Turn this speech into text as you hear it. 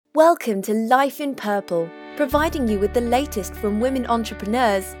Welcome to Life in Purple, providing you with the latest from women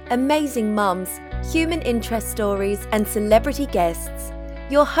entrepreneurs, amazing mums, human interest stories, and celebrity guests.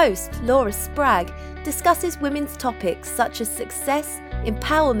 Your host, Laura Spragg, discusses women's topics such as success,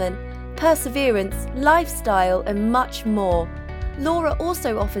 empowerment, perseverance, lifestyle, and much more. Laura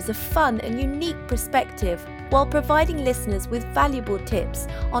also offers a fun and unique perspective while providing listeners with valuable tips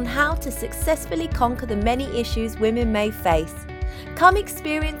on how to successfully conquer the many issues women may face. Come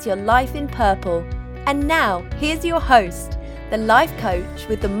experience your life in purple. And now, here's your host, the life coach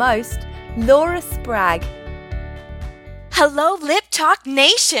with the most, Laura Spragg. Hello, Lip Talk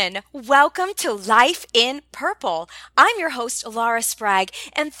Nation! Welcome to Life in Purple. I'm your host, Laura Spragg,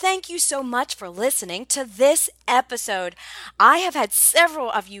 and thank you so much for listening to this episode. I have had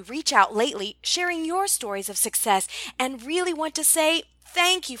several of you reach out lately sharing your stories of success and really want to say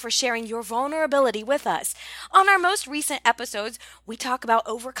thank you for sharing your vulnerability with us. On our most recent episodes, we talk about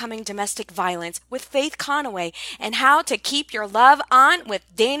overcoming domestic violence with Faith Conaway and how to keep your love on with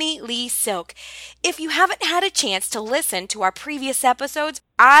Danny Lee Silk. If you haven't had a chance to listen to our previous episodes,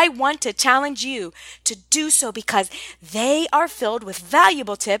 I want to challenge you to do so because they are filled with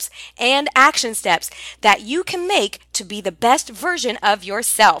valuable tips and action steps that you can make to be the best version of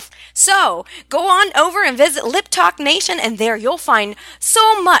yourself. So go on over and visit Lip Talk Nation, and there you'll find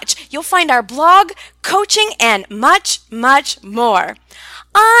so much. You'll find our blog, coaching, and much, much more.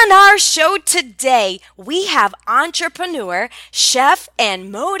 On our show today, we have entrepreneur, chef, and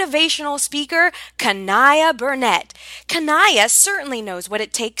motivational speaker, Kanaya Burnett. Kanaya certainly knows what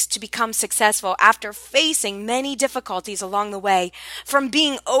it takes to become successful after facing many difficulties along the way. From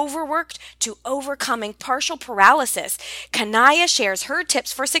being overworked to overcoming partial paralysis, Kanaya shares her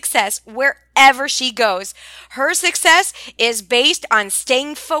tips for success wherever she goes. Her success is based on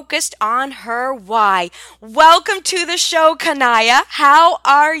staying focused on her why. Welcome to the show, Kanaya. How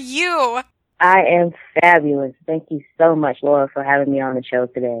are you? I am fabulous. Thank you so much, Laura, for having me on the show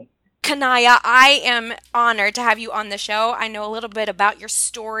today. Kanaya, I am honored to have you on the show. I know a little bit about your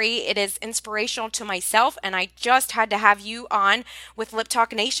story. It is inspirational to myself, and I just had to have you on with Lip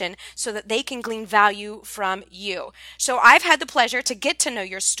Talk Nation so that they can glean value from you. So I've had the pleasure to get to know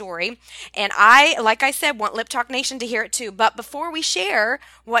your story, and I, like I said, want Lip Talk Nation to hear it too. But before we share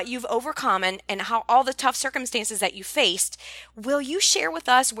what you've overcome and how all the tough circumstances that you faced, will you share with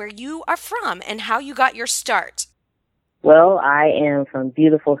us where you are from and how you got your start? Well, I am from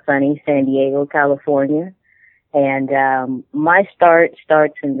beautiful, sunny San Diego, California, and my starts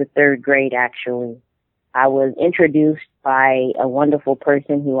in the third grade, actually. I was introduced by a wonderful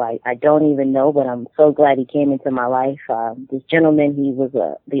person who I don't even know, but I'm so glad he came into my life. This gentleman, he was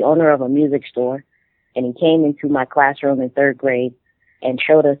the owner of a music store, and he came into my classroom in third grade and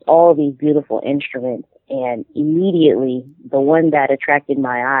showed us all these beautiful instruments. And immediately, the one that attracted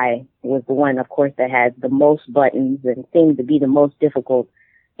my eye was the one, of course, that had the most buttons and seemed to be the most difficult,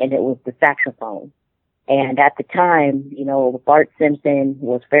 and it was the saxophone. And at the time, you know, Bart Simpson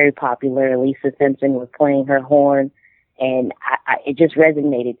was very popular. Lisa Simpson was playing her horn, and it just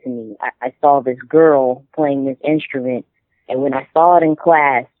resonated to me. I saw this girl playing this instrument, and when I saw it in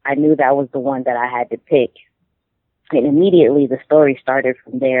class, I knew that was the one that I had to pick. And immediately, the story started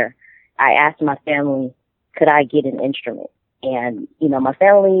from there. I asked my family, could I get an instrument? And, you know, my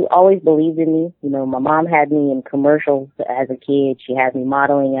family always believed in me. You know, my mom had me in commercials as a kid. She had me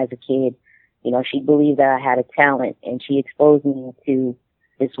modeling as a kid. You know, she believed that I had a talent, and she exposed me to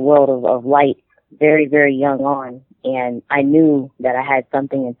this world of light very, very young on. And I knew that I had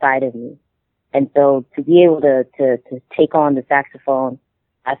something inside of me. And so to be able to take on the saxophone,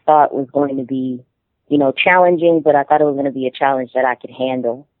 I thought was going to be, you know, challenging, but I thought it was going to be a challenge that I could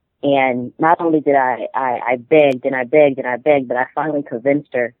handle. And not only did I begged and I begged and I begged, but I finally convinced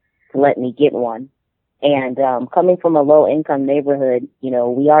her to let me get one. And coming from a low-income neighborhood, you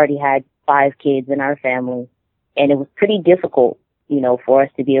know, we already had 5 kids in our family, and it was pretty difficult, you know, for us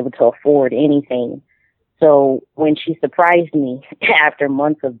to be able to afford anything. So when she surprised me after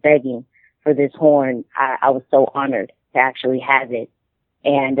months of begging for this horn, I was so honored to actually have it,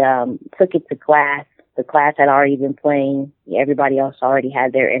 and took it to class. The class had already been playing. Everybody else already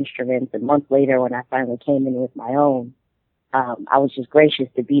had their instruments. And months later, when I finally came in with my own, I was just gracious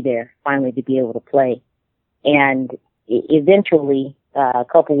to be there, finally to be able to play. And eventually, a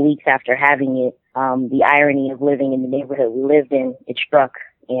couple of weeks after having it, the irony of living in the neighborhood we lived in, it struck,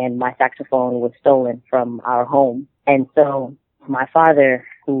 and my saxophone was stolen from our home. And so my father,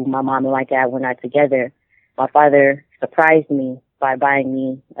 who my mom and my dad were not together, my father surprised me by buying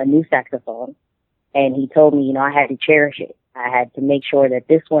me a new saxophone. And he told me, you know, I had to cherish it. I had to make sure that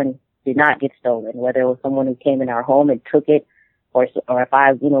this one did not get stolen, whether it was someone who came in our home and took it or if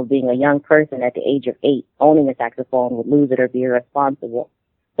I, being a young person at the age of 8, owning a saxophone, would lose it or be irresponsible.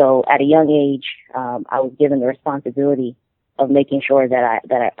 So at a young age, I was given the responsibility of making sure that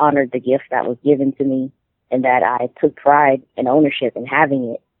I honored the gift that was given to me and that I took pride and ownership in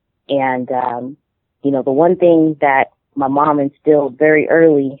having it. And, the one thing that my mom instilled very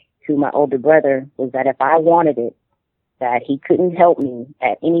early to my older brother was that if I wanted it, that he couldn't help me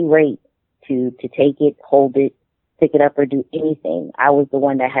at any rate to take it, hold it, pick it up, or do anything. I was the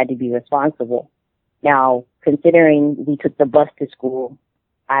one that had to be responsible. Now, considering we took the bus to school,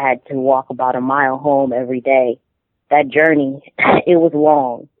 I had to walk about a mile home every day. That journey, it was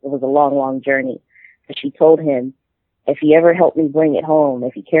long. It was a long, long journey. But she told him if he ever helped me bring it home,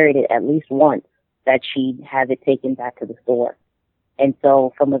 if he carried it at least once, that she'd have it taken back to the store. And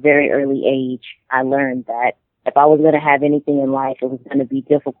so from a very early age, I learned that if I was going to have anything in life, it was going to be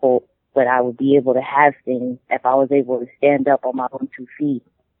difficult, but I would be able to have things if I was able to stand up on my own 2 feet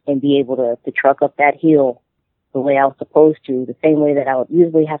and be able to truck up that hill the way I was supposed to, the same way that I would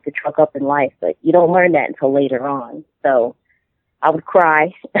usually have to truck up in life. But you don't learn that until later on. So I would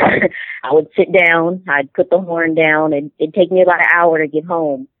cry. I would sit down. I'd put the horn down. It'd take me about an hour to get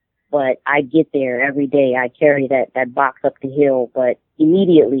home. But I'd get there every day. I'd carry that box up the hill, but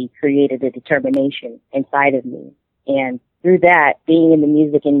immediately created a determination inside of me. And through that, being in the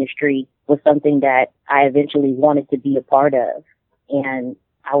music industry was something that I eventually wanted to be a part of. And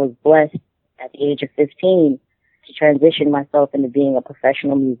I was blessed at the age of 15 to transition myself into being a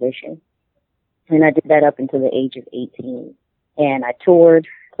professional musician. And I did that up until the age of 18. And I toured,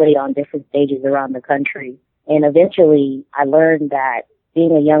 played on different stages around the country. And eventually I learned that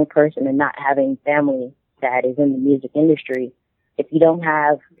being a young person and not having family that is in the music industry, if you don't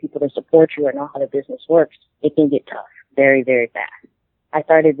have people to support you or know how the business works, it can get tough very, very fast. I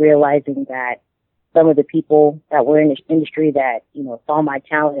started realizing that some of the people that were in this industry that, saw my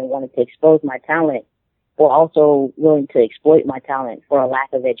talent and wanted to expose my talent were also willing to exploit my talent for a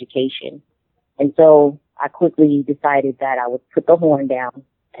lack of education. And so I quickly decided that I would put the horn down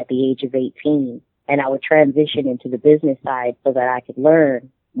at the age of 18 and I would transition into the business side so that I could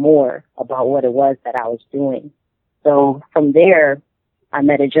learn more about what it was that I was doing. So from there, I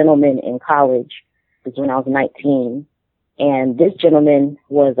met a gentleman in college. This was when I was 19. And this gentleman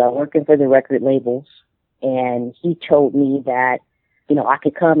was working for the record labels. And he told me that, I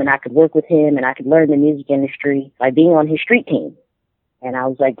could come and I could work with him and I could learn the music industry by being on his street team. And I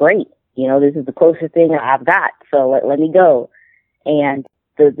was like, great. This is the closest thing I've got. So let me go. And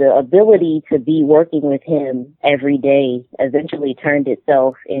the ability to be working with him every day eventually turned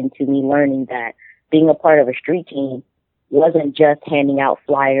itself into me learning that being a part of a street team wasn't just handing out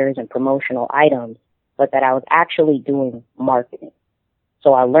flyers and promotional items, but that I was actually doing marketing.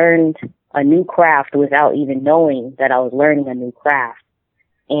 So I learned a new craft without even knowing that I was learning a new craft.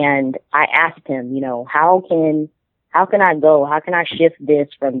 And I asked him, how can I go? How can I shift this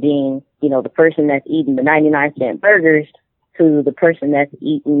from being, the person that's eating the 99-cent burgers to the person that's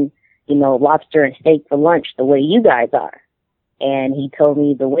eating, lobster and steak for lunch the way you guys are? And he told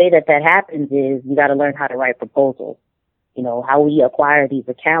me the way that happens is you got to learn how to write proposals. How we acquire these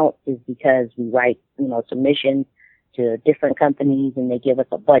accounts is because we write, submissions to different companies and they give us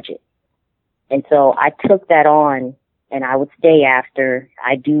a budget. And so I took that on and I would stay after.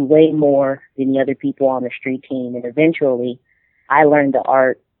 I do way more than the other people on the street team. And eventually I learned the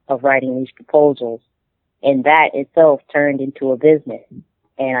art of writing these proposals. And that itself turned into a business.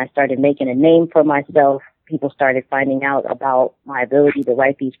 And I started making a name for myself. People started finding out about my ability to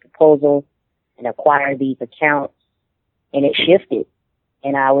write these proposals and acquire these accounts. And it shifted.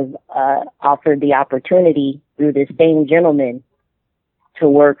 And I was offered the opportunity through this same gentleman to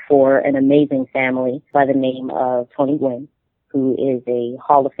work for an amazing family by the name of Tony Gwynn, who is a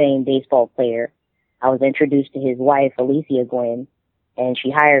Hall of Fame baseball player. I was introduced to his wife, Alicia Gwynn, and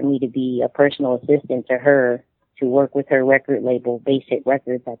she hired me to be a personal assistant to her to work with her record label, Base Hit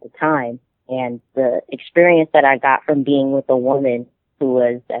Records at the time. And the experience that I got from being with a woman who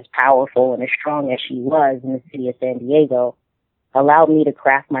was as powerful and as strong as she was in the city of San Diego allowed me to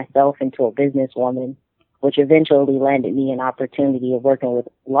craft myself into a businesswoman, which eventually landed me an opportunity of working with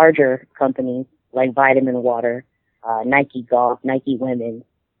larger companies like Vitamin Water, Nike Golf, Nike Women.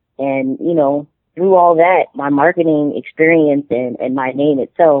 And, through all that, my marketing experience and my name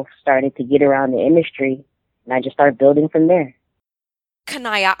itself started to get around the industry, and I just started building from there.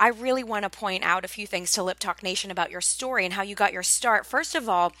 Kanaya, I really want to point out a few things to Lip Talk Nation about your story and how you got your start. First of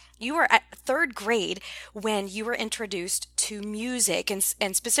all, you were at third grade when you were introduced to music and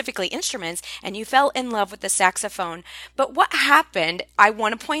specifically instruments, and you fell in love with the saxophone. But what happened, I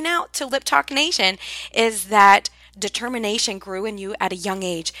want to point out to Lip Talk Nation, is that determination grew in you at a young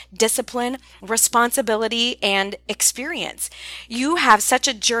age, discipline, responsibility, and experience. You have such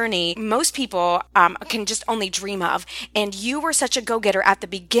a journey most people can just only dream of, and you were such a go-getter at the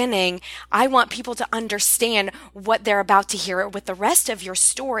beginning. I want people to understand what they're about to hear with the rest of your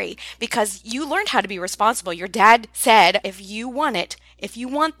story, because you learned how to be responsible. Your dad said, if you want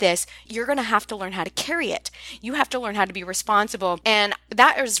this, you're going to have to learn how to carry it. You have to learn how to be responsible. And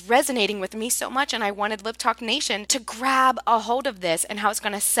that is resonating with me so much. And I wanted Lip Talk Nation to grab a hold of this and how it's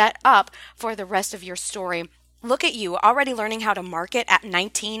going to set up for the rest of your story. Look at you, already learning how to market at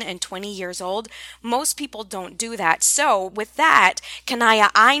 19 and 20 years old. Most people don't do that. So with that, Kanaya,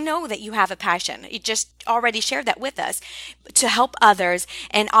 I know that you have a passion. You just already shared that with us, to help others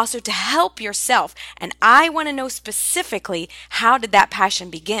and also to help yourself. And I want to know specifically, how did that passion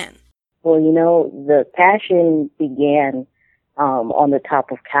begin? Well, the passion began on the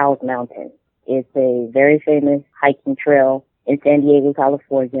top of Cowles Mountain. It's a very famous hiking trail in San Diego,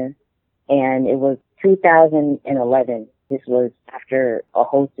 California, and it was 2011. This was after a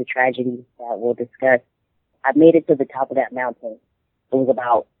host of tragedies that we'll discuss. I made it to the top of that mountain. It was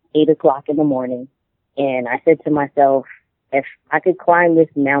about 8 o'clock in the morning, and I said to myself, if I could climb this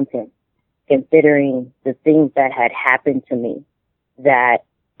mountain, considering the things that had happened to me, that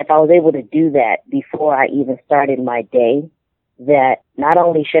if I was able to do that before I even started my day, that not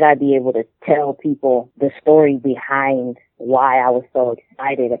only should I be able to tell people the story behind why I was so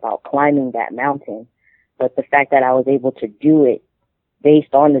excited about climbing that mountain, but the fact that I was able to do it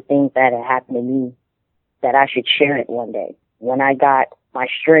based on the things that had happened to me, that I should share it one day. When I got my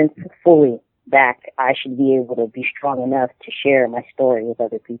strength fully back, I should be able to be strong enough to share my story with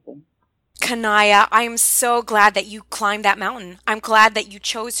other people. Kanaya, I am so glad that you climbed that mountain. I'm glad that you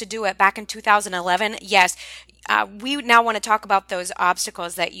chose to do it back in 2011. Yes, we now want to talk about those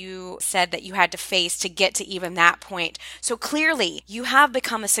obstacles that you said that you had to face to get to even that point. So clearly, you have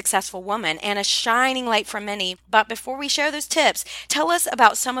become a successful woman and a shining light for many. But before we share those tips, tell us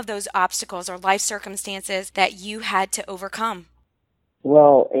about some of those obstacles or life circumstances that you had to overcome.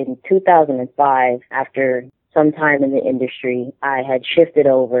 Well, in 2005, after some time in the industry, I had shifted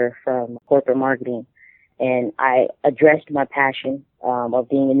over from corporate marketing, and I addressed my passion of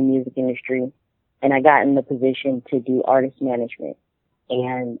being in the music industry, and I got in the position to do artist management.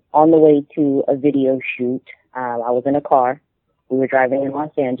 And on the way to a video shoot, I was in a car. We were driving in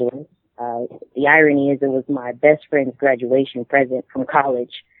Los Angeles. The irony is it was my best friend's graduation present from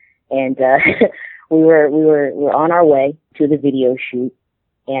college, and we were on our way to the video shoot.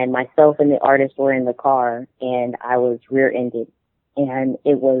 And myself and the artist were in the car, and I was rear-ended. And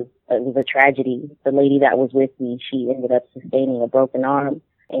it was a tragedy. The lady that was with me, she ended up sustaining a broken arm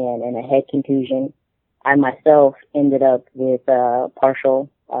and a head contusion. I myself ended up with partial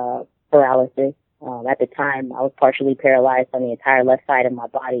paralysis. At the time, I was partially paralyzed on the entire left side of my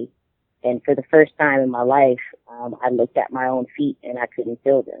body. And for the first time in my life, I looked at my own feet and I couldn't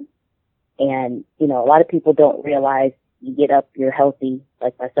feel them. And, a lot of people don't realize you get up, you're healthy.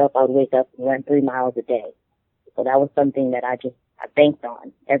 Like myself, I would wake up and run 3 miles a day. So that was something that I banked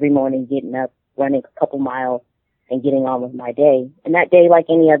on every morning, getting up, running a couple miles and getting on with my day. And that day, like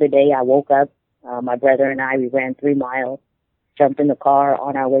any other day, I woke up, my brother and I, we ran 3 miles, jumped in the car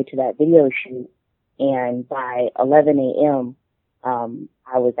on our way to that video shoot. And by 11 a.m.,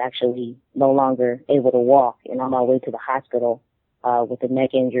 I was actually no longer able to walk and on my way to the hospital, with a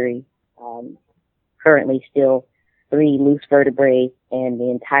neck injury, currently still 3 loose vertebrae and the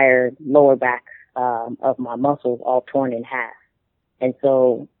entire lower back of my muscles all torn in half. And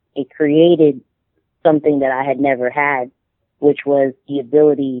so it created something that I had never had, which was the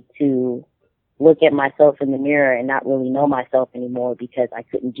ability to look at myself in the mirror and not really know myself anymore because I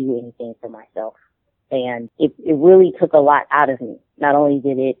couldn't do anything for myself. And it really took a lot out of me. Not only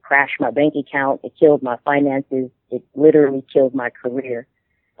did it crash my bank account, it killed my finances, it literally killed my career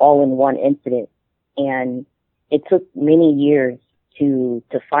all in one incident. And it took many years to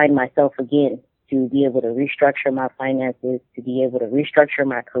find myself again, to be able to restructure my finances, to be able to restructure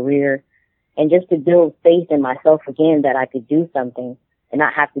my career, and just to build faith in myself again that I could do something and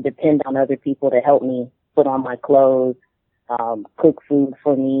not have to depend on other people to help me put on my clothes, cook food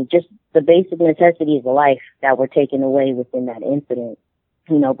for me, just the basic necessities of life that were taken away within that incident.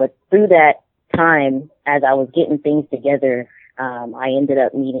 But through that time, as I was getting things together, I ended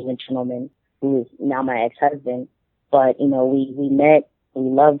up meeting a gentleman who is now my ex-husband. But, we met, we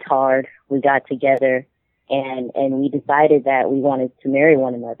loved hard, we got together, and we decided that we wanted to marry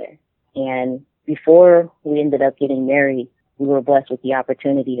one another. And before we ended up getting married, we were blessed with the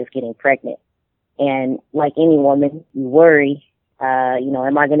opportunity of getting pregnant. And like any woman, you worry,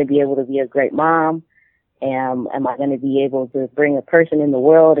 am I going to be able to be a great mom? Am I going to be able to bring a person in the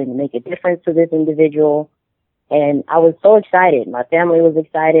world and make a difference to this individual? And I was so excited. My family was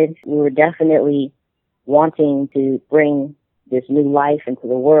excited. We were definitely wanting to bring this new life into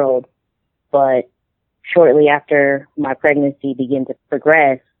the world. But shortly after my pregnancy began to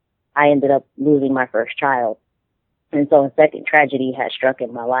progress, I ended up losing my first child. And so a second tragedy had struck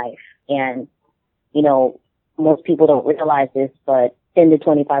in my life. And, you know, most people don't realize this, but 10 to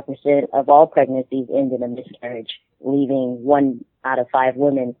 25% of all pregnancies end in a miscarriage, leaving 1 out of 5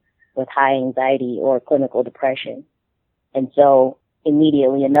 women with high anxiety or clinical depression. And so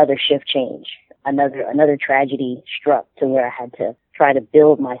immediately another shift change, another tragedy struck to where I had to try to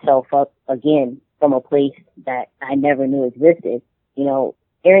build myself up again from a place that I never knew existed. You know,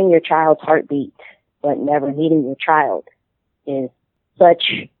 hearing your child's heartbeat, but never meeting your child is such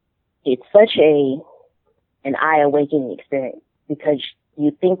an eye-awakening experience, because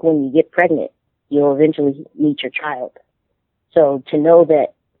you think when you get pregnant, you'll eventually meet your child. So to know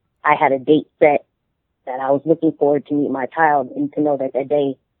that I had a date set, that I was looking forward to meet my child, and to know that that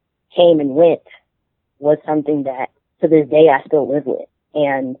day came and went was something that to this day I still live with.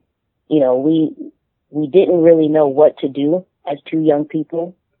 And, you know, we didn't really know what to do as 2 young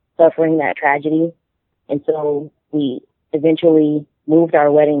people suffering that tragedy. And so we eventually moved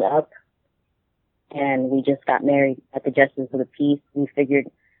our wedding up, and we just got married at the Justice of the Peace. We figured,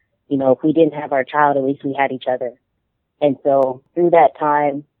 you know, if we didn't have our child, at least we had each other. And so through that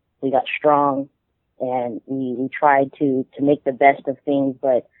time, we got strong, and we tried to make the best of things,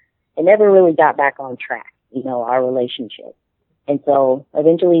 but it never really got back on track, you know, our relationship. And so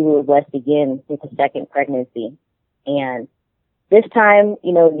eventually we were blessed again with a second pregnancy. And this time,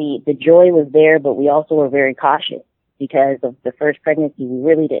 you know, the joy was there, but we also were very cautious because of the first pregnancy. We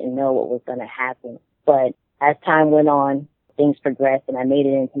really didn't know what was going to happen. But as time went on, things progressed, and I made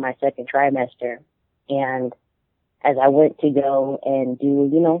it into my second trimester. And as I went to go and do,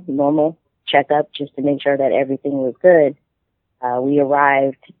 you know, normal checkup just to make sure that everything was good, we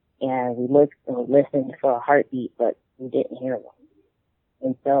arrived and we looked and we listened for a heartbeat, but we didn't hear one.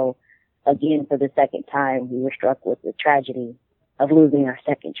 And so, again, for the second time, we were struck with the tragedy of losing our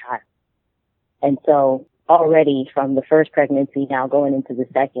second child. And so already from the first pregnancy, now going into the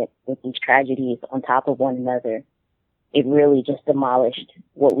second, with these tragedies on top of one another, it really just demolished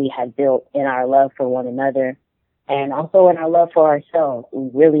what we had built in our love for one another, and also in our love for ourselves. We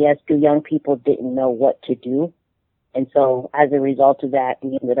really, as 2 young people, didn't know what to do. And so as a result of that,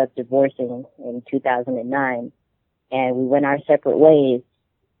 we ended up divorcing in 2009, and we went our separate ways.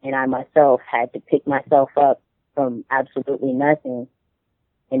 And I myself had to pick myself up from absolutely nothing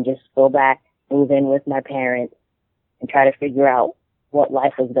and just go back, move in with my parents, and try to figure out what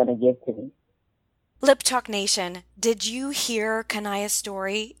life was going to give to me. Lip Talk Nation, did you hear Kanaya's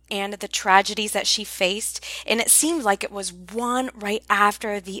story and the tragedies that she faced? And it seemed like it was one right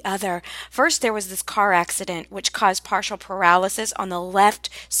after the other. First, there was this car accident, which caused partial paralysis on the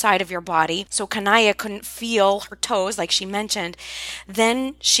left side of your body. So Kanaya couldn't feel her toes, like she mentioned.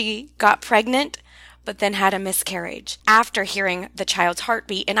 Then she got pregnant, but then had a miscarriage after hearing the child's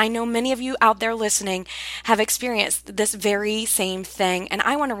heartbeat. And I know many of you out there listening have experienced this very same thing. And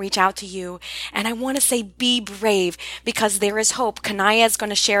I want to reach out to you, and I want to say be brave, because there is hope. Kanaya is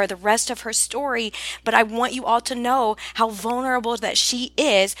going to share the rest of her story, but I want you all to know how vulnerable that she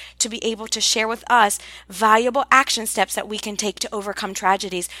is to be able to share with us valuable action steps that we can take to overcome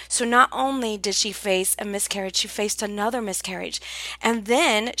tragedies. So not only did she face a miscarriage, she faced another miscarriage. And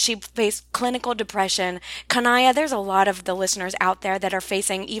then she faced clinical depression. Kanaya, there's a lot of the listeners out there that are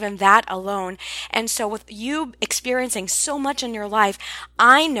facing even that alone. And so with you experiencing so much in your life,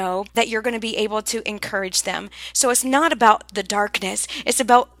 I know that you're going to be able to encourage them. So it's not about the darkness. It's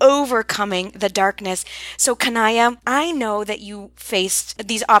about overcoming the darkness. So Kanaya, I know that you faced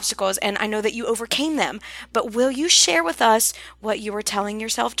these obstacles, and I know that you overcame them. But will you share with us what you were telling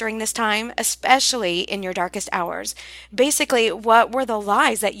yourself during this time, especially in your darkest hours? Basically, what were the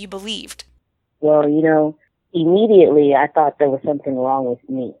lies that you believed? Well, you know, immediately I thought there was something wrong with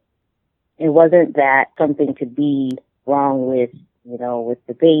me. It wasn't that something could be wrong with, you know, with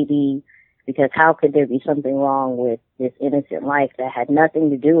the baby, because how could there be something wrong with this innocent life that had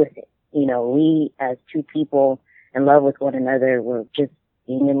nothing to do with it? You know, we as 2 people in love with one another were just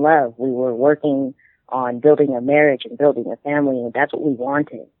being in love. We were working on building a marriage and building a family, and that's what we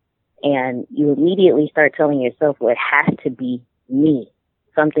wanted. And you immediately start telling yourself, well, it has to be me.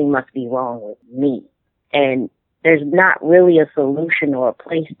 Something must be wrong with me. And there's not really a solution or a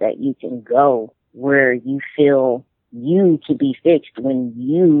place that you can go where you feel you can be fixed when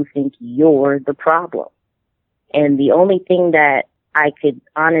you think you're the problem. And the only thing that I could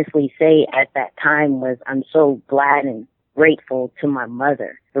honestly say at that time was I'm so glad and grateful to my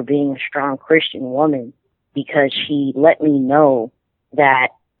mother for being a strong Christian woman, because she let me know that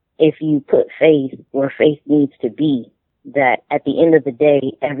if you put faith where faith needs to be, that at the end of the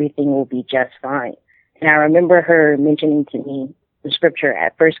day, everything will be just fine. And I remember her mentioning to me the scripture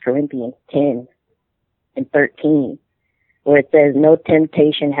at 1 Corinthians 10 and 13, where it says, no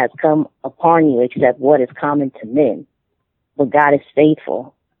temptation has come upon you except what is common to men. But God is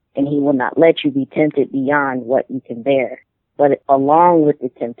faithful, and he will not let you be tempted beyond what you can bear. But along with the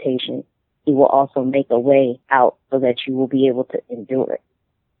temptation, he will also make a way out so that you will be able to endure it.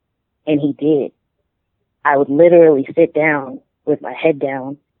 And he did. I would literally sit down with my head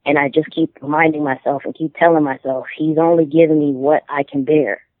down, and I just keep reminding myself and keep telling myself, he's only giving me what I can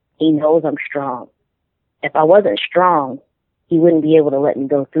bear. He knows I'm strong. If I wasn't strong, he wouldn't be able to let me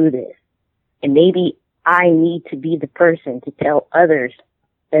go through this. And maybe I need to be the person to tell others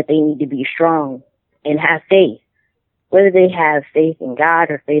that they need to be strong and have faith. Whether they have faith in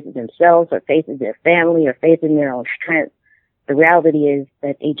God or faith in themselves or faith in their family or faith in their own strength, the reality is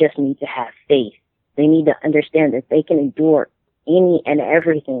that they just need to have faith. They need to understand that they can endure any and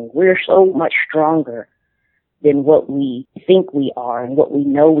everything. We're so much stronger than what we think we are and what we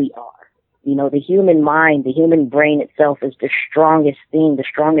know we are. You know, the human mind, the human brain itself is the strongest thing, the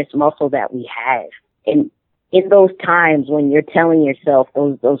strongest muscle that we have. And in those times when you're telling yourself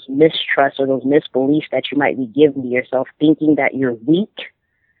those mistrusts or those misbeliefs that you might be giving to yourself, thinking that you're weak,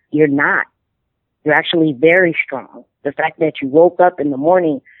 you're not. You're actually very strong. The fact that you woke up in the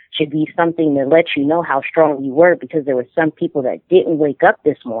morning should be something that lets you know how strong you were, because there were some people that didn't wake up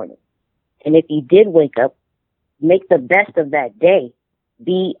this morning. And if you did wake up, make the best of that day.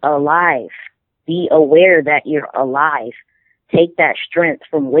 Be alive. Be aware that you're alive. Take that strength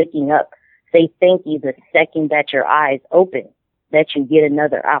from waking up. Say thank you the second that your eyes open, that you get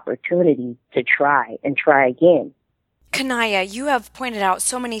another opportunity to try and try again. Kanaya, you have pointed out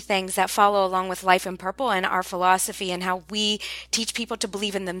so many things that follow along with Life in Purple and our philosophy and how we teach people to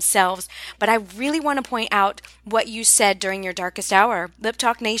believe in themselves. But I really want to point out what you said during your darkest hour. Lip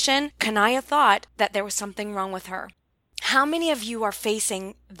Talk Nation, Kanaya thought that there was something wrong with her. How many of you are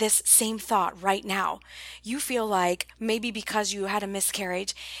facing this same thought right now? You feel like maybe because you had a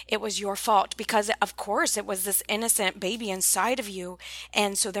miscarriage, it was your fault, because of course it was this innocent baby inside of you,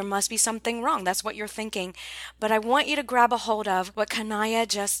 and so there must be something wrong. That's what you're thinking. But I want you to grab a hold of what Kanaya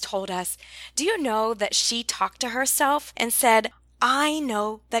just told us. Do you know that she talked to herself and said, I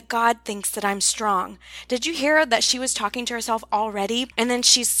know that God thinks that I'm strong. Did you hear that she was talking to herself already? And then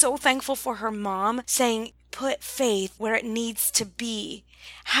she's so thankful for her mom saying, put faith where it needs to be.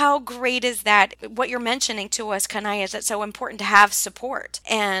 How great is that? What you're mentioning to us, Kanaya, is it's so important to have support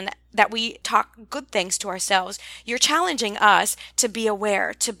and that we talk good things to ourselves. You're challenging us to be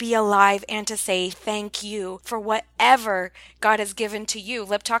aware, to be alive, and to say thank you for whatever God has given to you.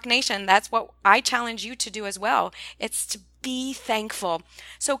 Lip Talk Nation, that's what I challenge you to do as well. It's to be thankful.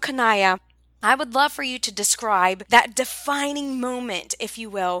 So, Kanaya, I would love for you to describe that defining moment, if you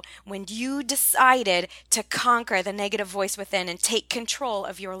will, when you decided to conquer the negative voice within and take control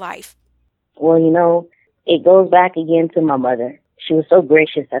of your life. Well, you know, it goes back again to my mother. She was so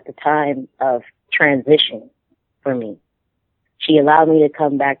gracious at the time of transition for me. She allowed me to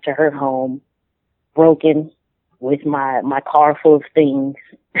come back to her home broken with my car full of things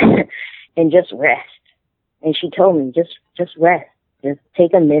and just rest. And she told me, just rest. Just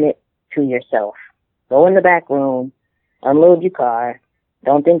take a minute to yourself. Go in the back room, unload your car.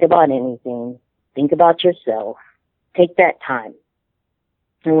 Don't think about anything. Think about yourself. Take that time.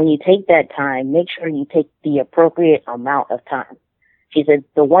 And when you take that time, make sure you take the appropriate amount of time. She said,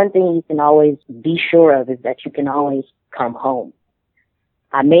 the one thing you can always be sure of is that you can always come home.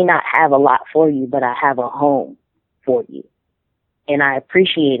 I may not have a lot for you, but I have a home for you. And I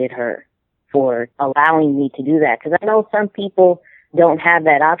appreciated her for allowing me to do that, because I know some people don't have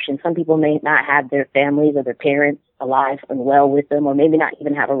that option. Some people may not have their families or their parents alive and well with them, or maybe not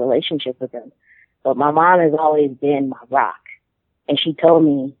even have a relationship with them. But my mom has always been my rock. And she told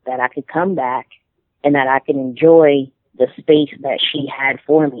me that I could come back and that I could enjoy the space that she had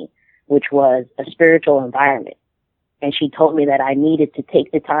for me, which was a spiritual environment. And she told me that I needed to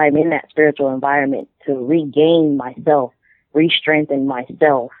take the time in that spiritual environment to regain myself, re-strengthen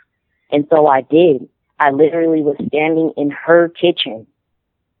myself. And so I did. I literally was standing in her kitchen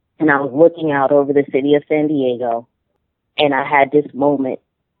and I was looking out over the city of San Diego, and I had this moment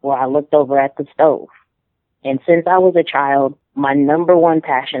where I looked over at the stove. And since I was a child, my number one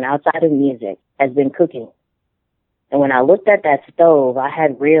passion outside of music has been cooking. And when I looked at that stove, I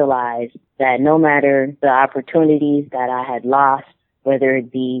had realized that no matter the opportunities that I had lost, whether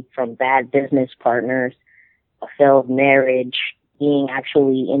it be from bad business partners, a failed marriage, being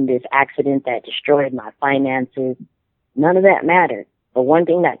actually in this accident that destroyed my finances. None of that mattered. But one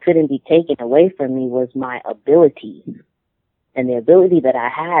thing that couldn't be taken away from me was my ability. And the ability that I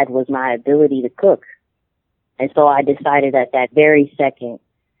had was my ability to cook. And so I decided at that very second,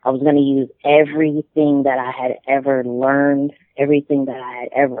 I was going to use everything that I had ever learned, everything that I had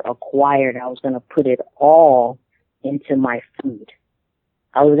ever acquired. I was going to put it all into my food.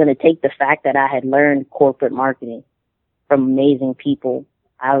 I was going to take the fact that I had learned corporate marketing from amazing people.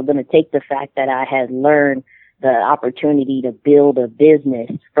 I was going to take the fact that I had learned the opportunity to build a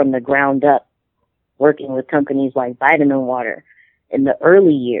business from the ground up, working with companies like Vitamin Water in the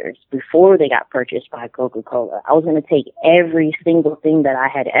early years before they got purchased by Coca-Cola. I was going to take every single thing that I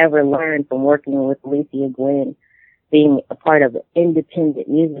had ever learned from working with Alicia Gwen, being a part of an independent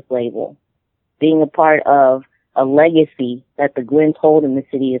music label, being a part of a legacy that the Gwens hold in the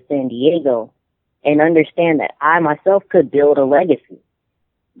city of San Diego, and understand that I myself could build a legacy,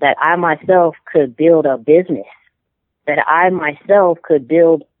 that I myself could build a business, that I myself could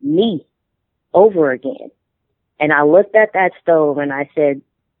build me over again. And I looked at that stove and I said,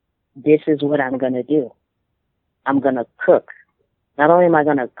 this is what I'm going to do. I'm going to cook. Not only am I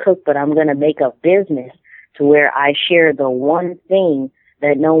going to cook, but I'm going to make a business to where I share the one thing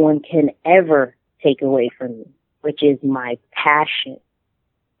that no one can ever take away from me, which is my passion.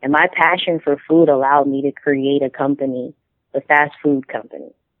 And my passion for food allowed me to create a company, a fast food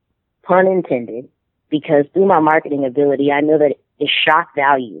company. Pun intended, because through my marketing ability, I know that it's shock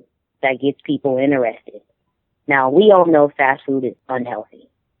value that gets people interested. Now, we all know fast food is unhealthy,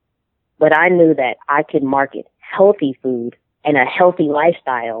 but I knew that I could market healthy food and a healthy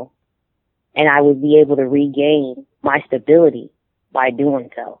lifestyle, and I would be able to regain my stability by doing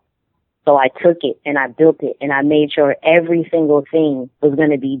so. So I took it and I built it and I made sure every single thing was going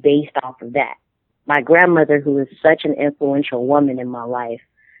to be based off of that. My grandmother, who is such an influential woman in my life,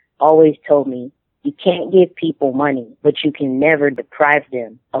 always told me, you can't give people money, but you can never deprive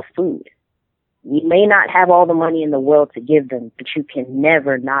them of food. You may not have all the money in the world to give them, but you can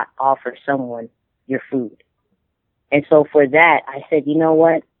never not offer someone your food. And so for that, I said, you know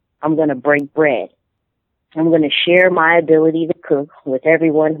what? I'm going to break bread. I'm going to share my ability to cook with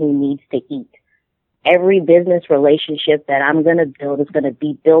everyone who needs to eat. Every business relationship that I'm going to build is going to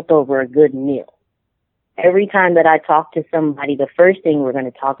be built over a good meal. Every time that I talk to somebody, the first thing we're going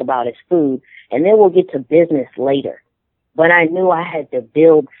to talk about is food, and then we'll get to business later. But I knew I had to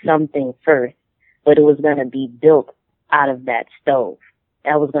build something first, but it was going to be built out of that stove.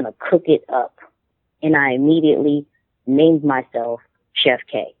 I was going to cook it up. And I immediately named myself Chef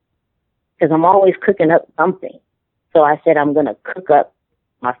K, because I'm always cooking up something. So I said, I'm going to cook up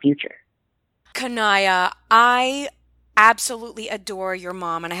my future. Kanaya, I absolutely adore your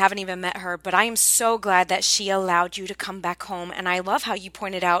mom, and I haven't even met her, but I am so glad that she allowed you to come back home. And I love how you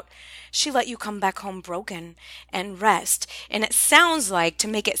pointed out she let you come back home broken and rest. And it sounds like, to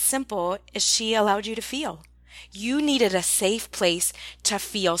make it simple, is she allowed you to feel. You needed a safe place to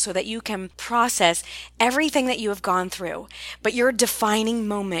feel so that you can process everything that you have gone through. But your defining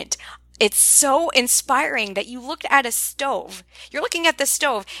moment, it's so inspiring that you looked at a stove. You're looking at the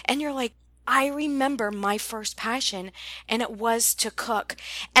stove and you're like, I remember my first passion, and it was to cook.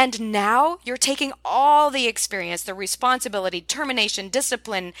 And now you're taking all the experience, the responsibility, determination,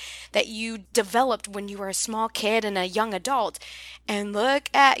 discipline that you developed when you were a small kid and a young adult. And look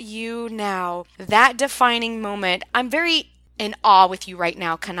at you now. That defining moment. I'm very in awe with you right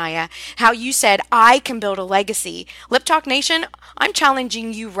now, Kanaya. How you said, I can build a legacy. Lip Talk Nation, I'm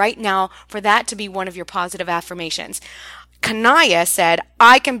challenging you right now for that to be one of your positive affirmations. Kanaya said,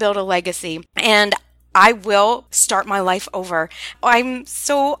 I can build a legacy and I will start my life over. I'm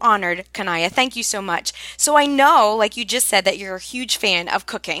so honored, Kanaya. Thank you so much. So I know, like you just said, that you're a huge fan of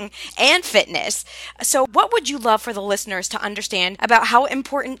cooking and fitness. So what would you love for the listeners to understand about how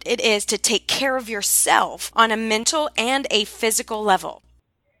important it is to take care of yourself on a mental and a physical level?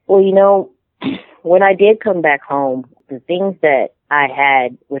 Well, you know, when I did come back home, the things that I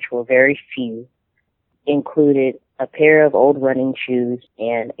had, which were very few, included a pair of old running shoes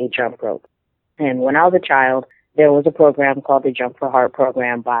and a jump rope. And when I was a child, there was a program called the Jump for Heart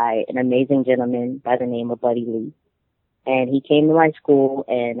program by an amazing gentleman by the name of Buddy Lee. And he came to my school,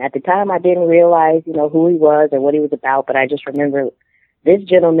 and at the time I didn't realize, who he was or what he was about, but I just remember this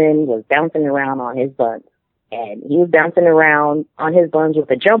gentleman was bouncing around on his buns. And he was bouncing around on his buns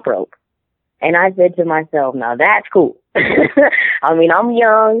with a jump rope. And I said to myself, now that's cool. I mean, I'm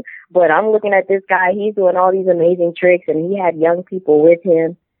young, but I'm looking at this guy. He's doing all these amazing tricks, and he had young people with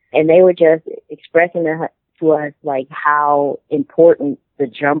him, and they were just expressing to us like how important the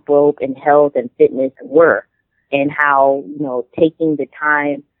jump rope and health and fitness were, and how, taking the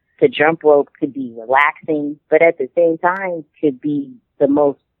time to jump rope could be relaxing, but at the same time could be the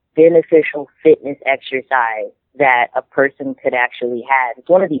most beneficial fitness exercise that a person could actually have. It's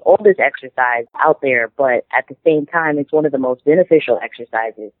one of the oldest exercises out there, but at the same time, it's one of the most beneficial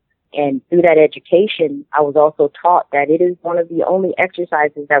exercises. And through that education, I was also taught that it is one of the only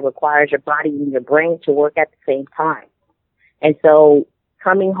exercises that requires your body and your brain to work at the same time. And so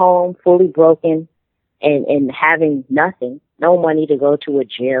coming home fully broken and having nothing, no money to go to a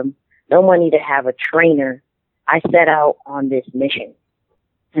gym, no money to have a trainer, I set out on this mission.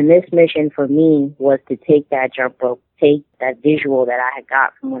 And this mission for me was to take that jump rope, take that visual that I had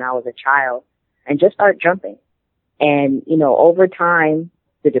got from when I was a child, and just start jumping. And, over time,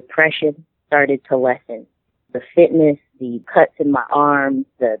 the depression started to lessen. The fitness, the cuts in my arms,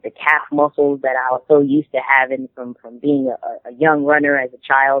 the calf muscles that I was so used to having from being a young runner as a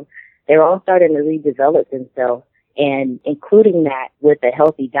child, they were all starting to redevelop themselves. And including that with a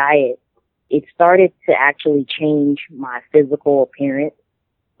healthy diet, it started to actually change my physical appearance,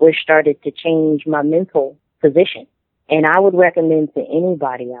 which started to change my mental position. And I would recommend to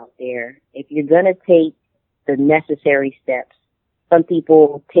anybody out there, if you're going to take the necessary steps, some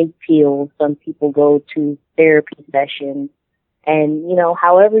people take pills, some people go to therapy sessions, and,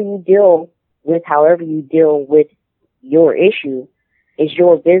 however you deal with your issue is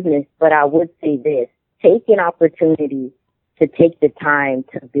your business. But I would say this, take an opportunity to take the time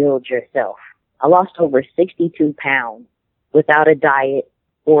to build yourself. I lost over 62 pounds without a diet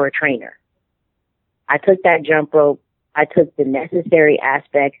or a trainer. I took that jump rope. I took the necessary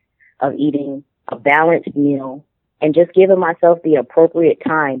aspects of eating a balanced meal and just giving myself the appropriate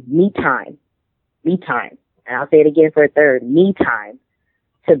time, me time. And I'll say it again for a third, me time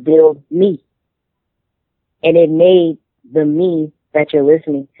to build me. And it made the me that you're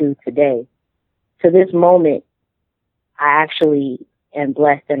listening to today. To this moment, I actually am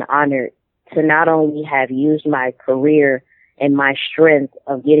blessed and honored to not only have used my career and my strength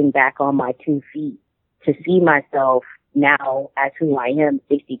of getting back on my 2 feet to see myself now as who I am,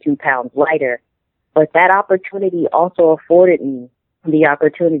 62 pounds lighter, but that opportunity also afforded me the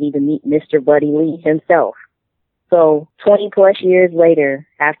opportunity to meet Mr. Buddy Lee himself. So 20 plus years later,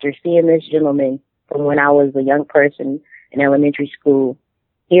 after seeing this gentleman from when I was a young person in elementary school,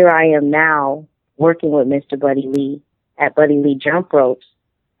 here I am now working with Mr. Buddy Lee at Buddy Lee Jump Ropes,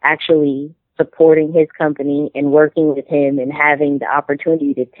 actually supporting his company and working with him and having the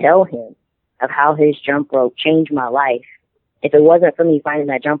opportunity to tell him of how his jump rope changed my life. If it wasn't for me finding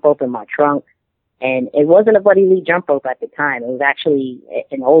that jump rope in my trunk, and it wasn't a Buddy Lee jump rope at the time, it was actually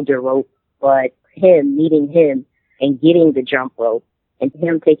an older rope, but meeting him and getting the jump rope and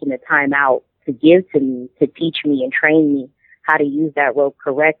him taking the time out to give to me, to teach me and train me how to use that rope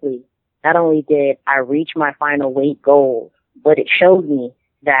correctly, not only did I reach my final weight goals, but it showed me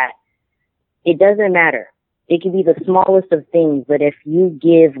that it doesn't matter. It can be the smallest of things, but if you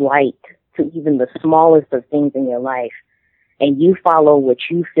give light to even the smallest of things in your life and you follow what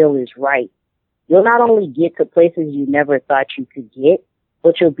you feel is right, you'll not only get to places you never thought you could get,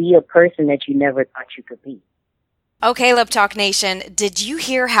 but you'll be a person that you never thought you could be. Okay, Lip Talk Nation, did you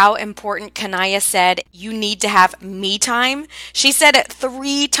hear how important Kanaya said you need to have me time? She said it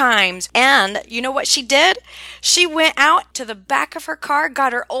 3 times, and you know what she did? She went out to the back of her car,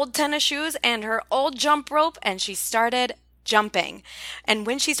 got her old tennis shoes and her old jump rope, and she started jumping. And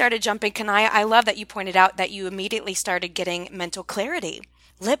when she started jumping, Kanaya, I love that you pointed out that you immediately started getting mental clarity.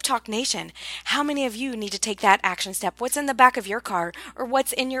 Lip Talk Nation, how many of you need to take that action step? What's in the back of your car or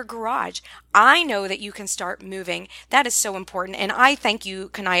what's in your garage? I know that you can start moving. That is so important. And I thank you,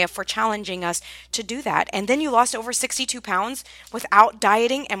 Kanaya, for challenging us to do that. And then you lost over 62 pounds without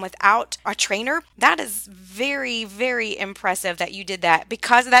dieting and without a trainer. That is very, very impressive that you did that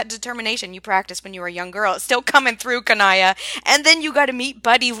because of that determination you practiced when you were a young girl. It's still coming through, Kanaya. And then you got to meet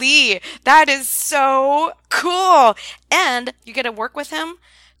Buddy Lee. That is so cool. And you get to work with him.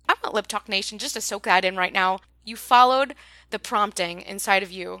 I want Lip Talk Nation just to soak that in right now. You followed the prompting inside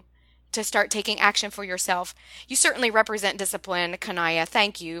of you to start taking action for yourself. You certainly represent discipline, Kanaya.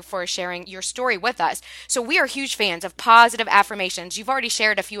 Thank you for sharing your story with us. So we are huge fans of positive affirmations. You've already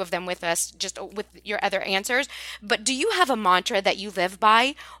shared a few of them with us, just with your other answers. But do you have a mantra that you live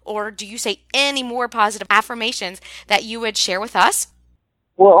by? Or do you say any more positive affirmations that you would share with us?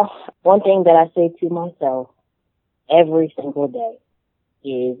 Well, one thing that I say to myself every single day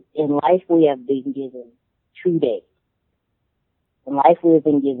is, in life we have been given 2 days. In life we have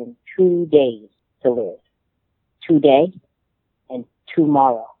been given 2 days to live. Today and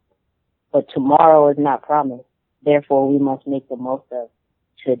tomorrow. but tomorrow is not promised. Therefore, we must make the most of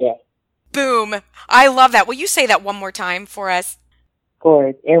today. Boom. I love that. Will you say that one more time for us? Of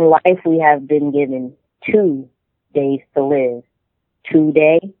course, in life we have been given 2 days to live,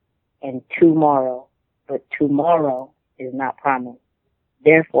 today and tomorrow, but tomorrow is not promised.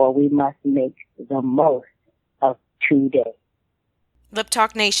 Therefore, we must make the most of today. Lip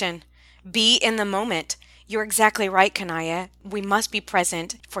Talk Nation, be in the moment. You're exactly right, Kanaya. We must be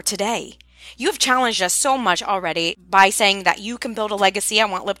present for today. You have challenged us so much already by saying that you can build a legacy. I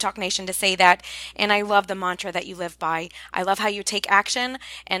want Lip Talk Nation to say that. And I love the mantra that you live by. I love how you take action,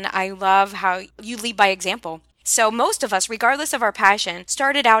 and I love how you lead by example. So most of us, regardless of our passion,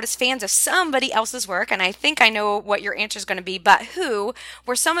 started out as fans of somebody else's work, and I think I know what your answer is going to be, but who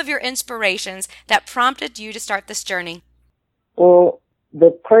were some of your inspirations that prompted you to start this journey? Well,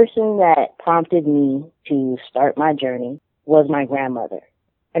 the person that prompted me to start my journey was my grandmother.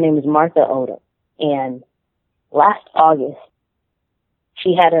 Her name is Martha Odom. And last August,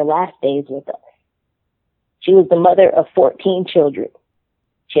 she had her last days with us. She was the mother of 14 children.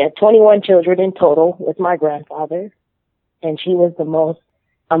 She had 21 children in total with my grandfather. And she was the most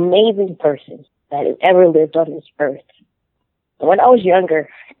amazing person that has ever lived on this earth. And when I was younger,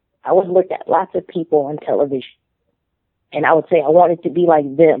 I would look at lots of people on television. And I would say I wanted to be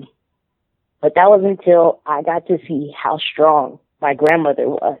like them. But that was until I got to see how strong my grandmother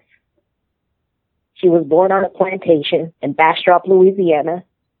was. She was born on a plantation in Bastrop, Louisiana.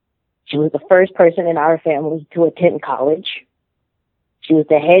 She was the first person in our family to attend college. She was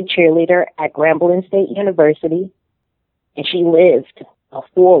the head cheerleader at Grambling State University, and she lived a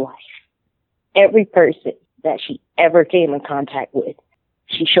full life. Every person that she ever came in contact with,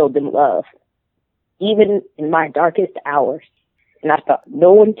 she showed them love. Even in my darkest hours, and I thought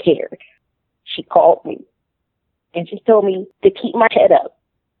no one cared, she called me. And she told me to keep my head up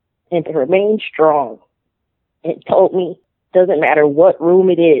and to remain strong. And told me, doesn't matter what room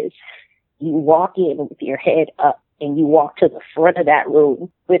it is, you walk in with your head up and you walk to the front of that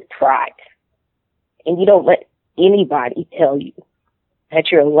room with pride. And you don't let anybody tell you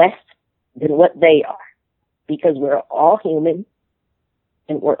that you're less than what they are, because we're all human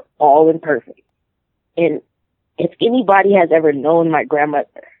and we're all imperfect. And if anybody has ever known my grandmother,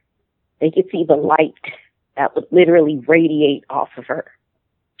 they could see the light that would literally radiate off of her.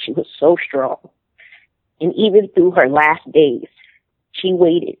 She was so strong. And even through her last days, she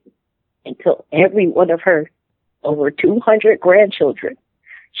waited until every one of her over 200 grandchildren,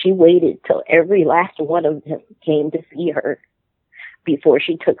 she waited till every last one of them came to see her before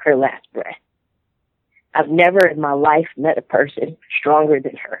she took her last breath. I've never in my life met a person stronger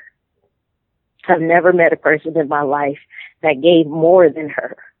than her. I've never met a person in my life that gave more than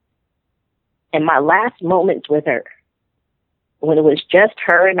her. And my last moments with her, when it was just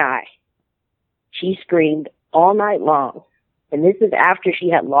her and I, she screamed all night long. And this is after she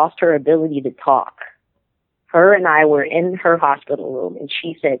had lost her ability to talk. Her and I were in her hospital room, and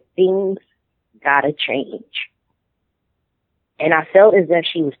she said, things gotta change. And I felt as if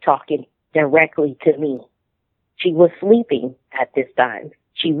she was talking directly to me. She was sleeping at this time.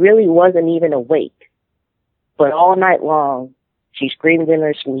 She really wasn't even awake. But all night long, she screamed in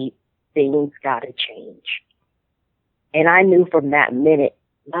her sleep, things gotta change. And I knew from that minute,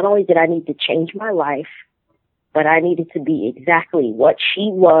 not only did I need to change my life, but I needed to be exactly what she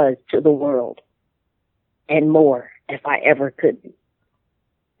was to the world and more if I ever could be.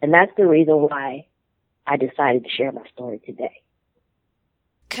 And that's the reason why I decided to share my story today.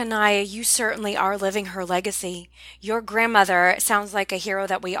 Kanaya, you certainly are living her legacy. Your grandmother sounds like a hero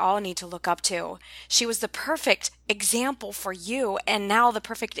that we all need to look up to. She was the perfect example for you, and now the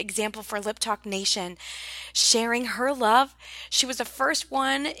perfect example for Lip Talk Nation. Sharing her love, she was the first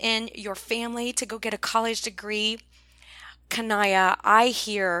one in your family to go get a college degree. Kanaya, I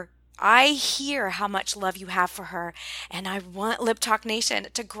hear how much love you have for her, and I want Lip Talk Nation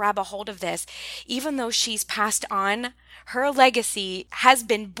to grab a hold of this. Even though she's passed on, her legacy has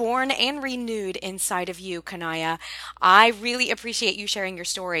been born and renewed inside of you, Kanaya. I really appreciate you sharing your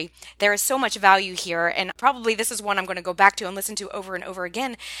story. There is so much value here, and probably this is one I'm going to go back to and listen to over and over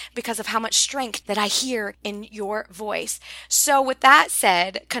again because of how much strength that I hear in your voice. So with that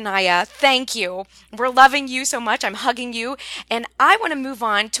said, Kanaya, thank you. We're loving you so much. I'm hugging you, and I want to move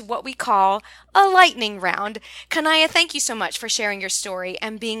on to what we call a lightning round. Kanaya, thank you so much for sharing your story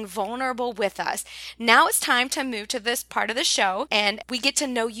and being vulnerable with us. Now it's time to move to this part of the show, and we get to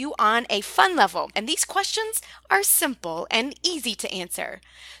know you on a fun level. And these questions are simple and easy to answer.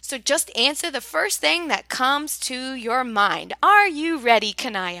 So just answer the first thing that comes to your mind. Are you ready,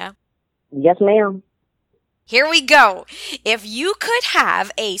 Kanaya? Yes, ma'am. Here we go. If you could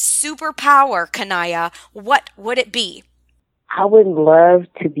have a superpower, Kanaya, what would it be? I would love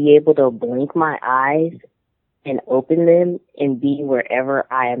to be able to blink my eyes and open them and be wherever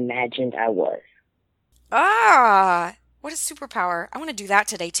I imagined I was. Ah, what a superpower. I want to do that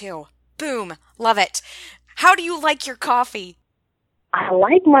today too. Boom. Love it. How do you like your coffee? I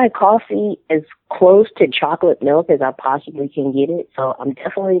like my coffee as close to chocolate milk as I possibly can get it. So I'm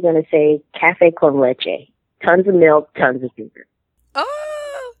definitely going to say cafe con leche. Tons of milk, tons of sugar.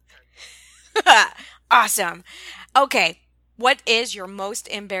 Oh, awesome. Okay. What is your most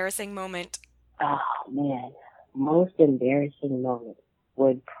embarrassing moment? Oh, man. Most embarrassing moment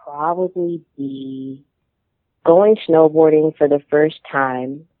would probably be going snowboarding for the first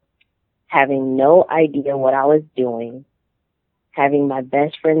time, having no idea what I was doing, having my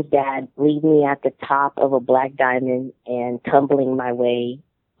best friend's dad leave me at the top of a black diamond and tumbling my way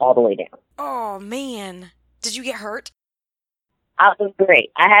all the way down. Oh, man. Did you get hurt? I was great.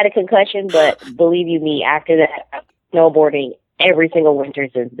 I had a concussion, but believe you me, after that, I've been snowboarding every single winter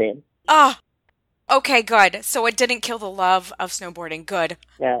since then. Oh, okay, good. So it didn't kill the love of snowboarding. Good.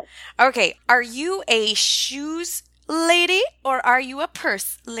 Yeah. Okay, are you a shoes lady or are you a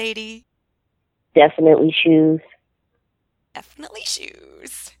purse lady? Definitely shoes. Definitely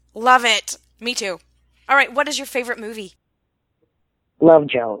shoes. Love it. Me too. All right, what is your favorite movie? Love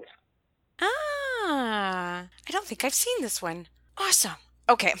Jones. Ah, I don't think I've seen this one. Awesome.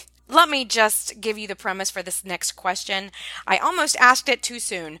 Okay, let me just give you the premise for this next question. I almost asked it too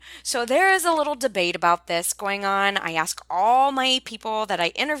soon. So there is a little debate about this going on. I ask all my people that I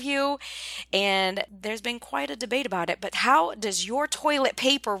interview, and there's been quite a debate about it. But how does your toilet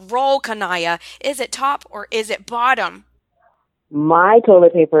paper roll, Kanaya? Is it top or is it bottom? My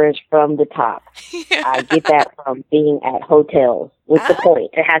toilet paper is from the top. I get that from being at hotels with the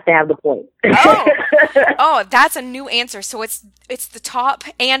point. It has to have the point. Oh, that's a new answer. So it's the top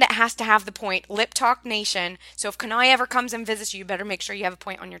and it has to have the point. Lip Talk Nation. So if Kanaya ever comes and visits you, you better make sure you have a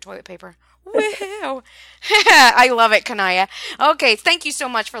point on your toilet paper. Woohoo! I love it, Kanaya. Okay, thank you so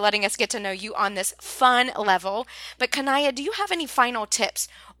much for letting us get to know you on this fun level. But Kanaya, do you have any final tips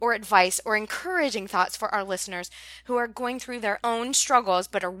or advice or encouraging thoughts for our listeners who are going through their own struggles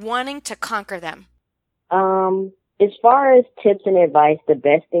but are wanting to conquer them? As far as tips and advice, the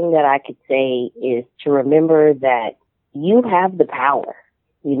best thing that I could say is to remember that you have the power.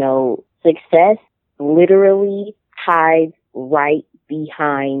 You know, success literally hides right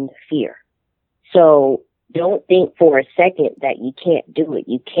behind fear. So don't think for a second that you can't do it.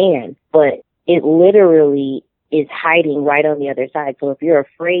 You can, but it literally is hiding right on the other side. So if you're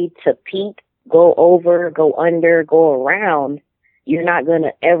afraid to peek, go over, go under, go around, you're not going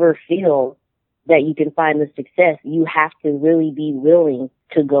to ever feel that you can find the success. You have to really be willing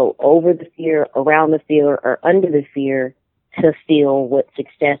to go over the fear, around the fear, or under the fear to feel what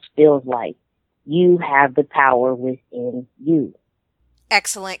success feels like. You have the power within you.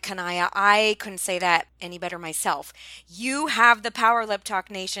 Excellent, Kanaya. I couldn't say that any better myself. You have the power, Lip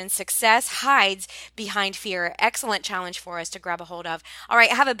Talk Nation. Success hides behind fear. Excellent challenge for us to grab a hold of. All right,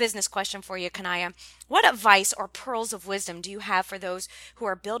 I have a business question for you, Kanaya. What advice or pearls of wisdom do you have for those who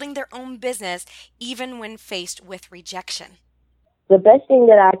are building their own business even when faced with rejection? The best thing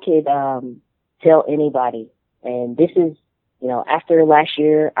that I could tell anybody, and this is, after last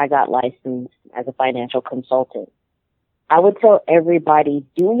year, I got licensed as a financial consultant. I would tell everybody,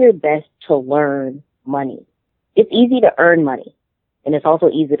 do your best to learn money. It's easy to earn money, and it's also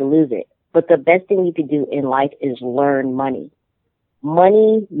easy to lose it. But the best thing you can do in life is learn money.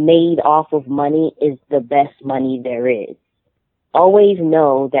 Money made off of money is the best money there is. Always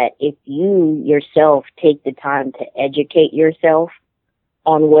know that if you yourself take the time to educate yourself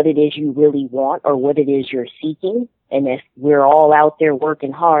on what it is you really want or what it is you're seeking, and if we're all out there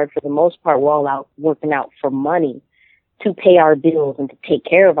working hard, for the most part, we're all out working out for money, to pay our bills and to take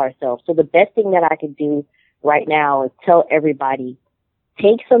care of ourselves. So the best thing that I could do right now is tell everybody,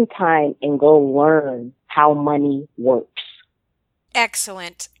 take some time and go learn how money works.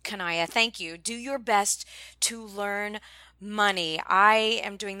 Excellent, Kanaya. Thank you. Do your best to learn money. I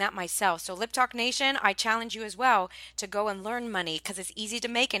am doing that myself. So Lip Talk Nation, I challenge you as well to go and learn money because it's easy to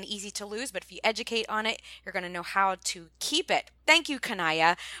make and easy to lose. But if you educate on it, you're going to know how to keep it. Thank you,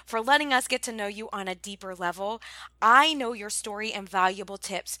 Kanaya, for letting us get to know you on a deeper level. I know your story and valuable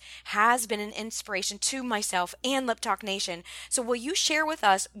tips has been an inspiration to myself and Lip Talk Nation. So will you share with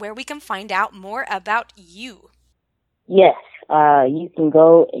us where we can find out more about you? Yes, you can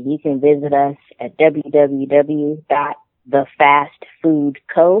go and you can visit us at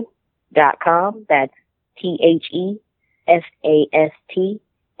www.thefastfoodco.com. That's THEFASTFOOD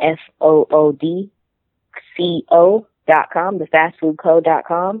fastfoodco.com,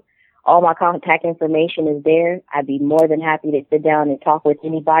 thefastfoodco.com. All my contact information is there. I'd be more than happy to sit down and talk with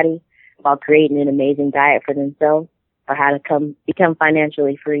anybody about creating an amazing diet for themselves or how to become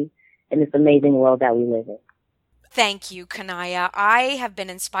financially free in this amazing world that we live in. Thank you, Kanaya. I have been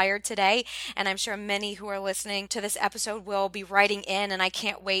inspired today, and I'm sure many who are listening to this episode will be writing in, and I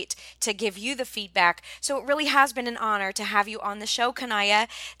can't wait to give you the feedback. So it really has been an honor to have you on the show, Kanaya.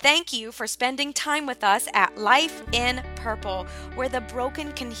 Thank you for spending time with us at Life in Purple, where the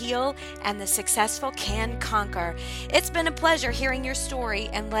broken can heal and the successful can conquer. It's been a pleasure hearing your story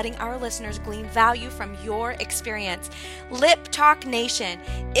and letting our listeners glean value from your experience. Lip Talk Nation,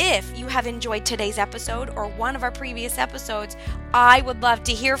 if you have enjoyed today's episode or one of our previous episodes, I would love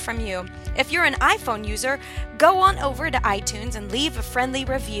to hear from you. If you're an iPhone user, go on over to iTunes and leave a friendly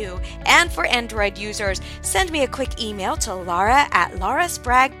review. And for Android users, send me a quick email to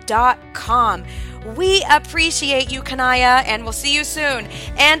laura@lauraspragg.com. We appreciate you, Kanaya, and we'll see you soon.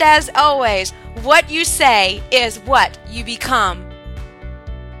 And as always, what you say is what you become.